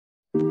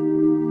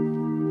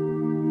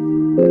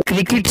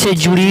Cricket से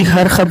जुड़ी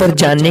हर खबर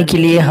जानने के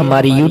लिए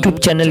हमारे यूट्यूब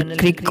चैनल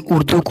क्रिक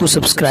उर्दू को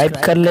सब्सक्राइब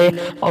कर ले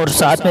और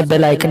साथ में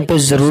बेल आइकन पर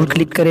ज़रूर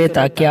क्लिक करें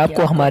ताकि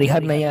आपको हमारी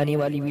हर नई आने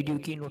वाली वीडियो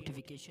की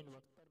नोटिफिकेशन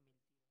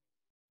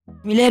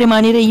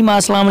बिस्मिल्लाहिर्रहमानिर्रहीम।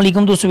 अस्सलाम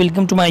वालेकुम दोस्तों,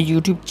 welcome to my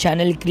YouTube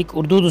channel क्रिक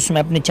उर्दू। दोस्तों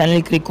मैं अपने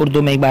चैनल क्रिक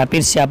उर्दू में एक बार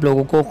फिर से आप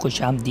लोगों को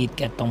खुशामदीद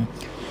कहता हूँ।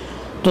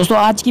 दोस्तों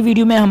आज की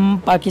वीडियो में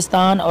हम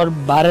पाकिस्तान और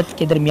भारत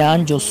के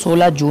दरमियान जो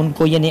 16 जून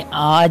को यानी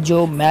आज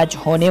जो मैच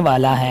होने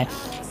वाला है,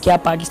 क्या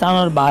पाकिस्तान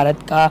और भारत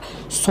का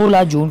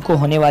 16 जून को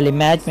होने वाले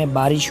मैच में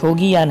बारिश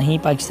होगी या नहीं,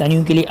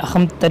 पाकिस्तानियों के लिए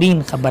अहम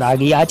तरीन खबर आ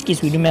गई। आज की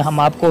इस वीडियो में हम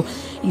आपको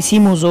इसी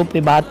मौजू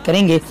पे बात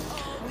करेंगे।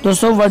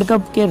 दोस्तों वर्ल्ड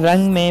कप के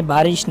रंग में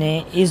बारिश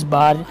ने इस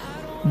बार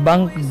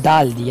बंक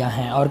डाल दिया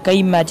है और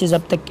कई मैचेस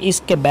अब तक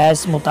इसके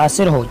बहस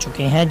मुतासर हो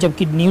चुके हैं,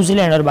 जबकि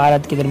न्यूजीलैंड और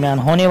भारत के दरमियान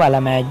होने वाला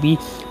मैच भी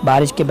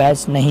बारिश के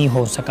बहस नहीं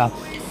हो सका।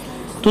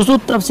 दोस्तों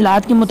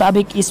तफसीलात के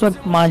मुताबिक इस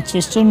वक्त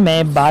मैनचेस्टर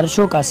में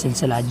बारिशों का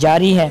सिलसिला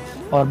जारी है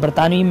और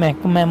बरतानवी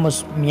महकमा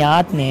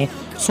मौसमियात ने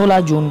 16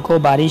 जून को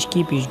बारिश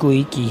की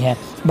पेशगोई की है।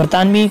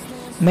 बरतानवी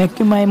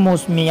महकमा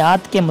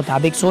मौसमियात के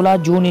मुताबिक 16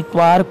 जून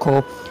इतवार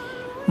को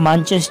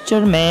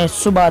मैनचेस्टर में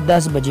सुबह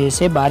 10 बजे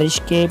से बारिश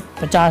के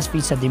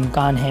 50%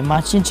 इम्कान है।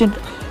 मैनचेस्टर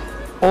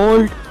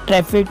ओल्ड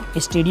ट्रैफर्ड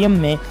स्टेडियम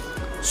में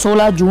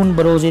 16 जून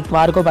बरोज़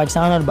इतवार को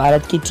पाकिस्तान और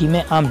भारत की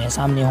टीमें आमने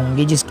सामने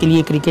होंगी, जिसके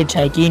लिए क्रिकेट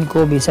शायकीन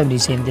को बेसब्री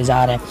से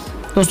इंतज़ार है।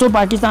 दोस्तों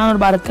पाकिस्तान और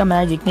भारत का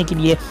मैच देखने के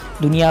लिए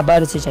दुनिया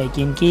भर से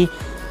शायकीन की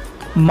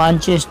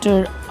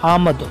मैनचेस्टर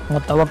आमद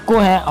मुतवक्को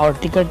है और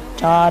टिकट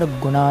 4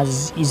 गुना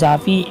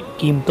इजाफी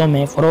कीमतों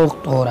में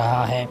फ़रोख्त हो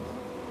रहा है।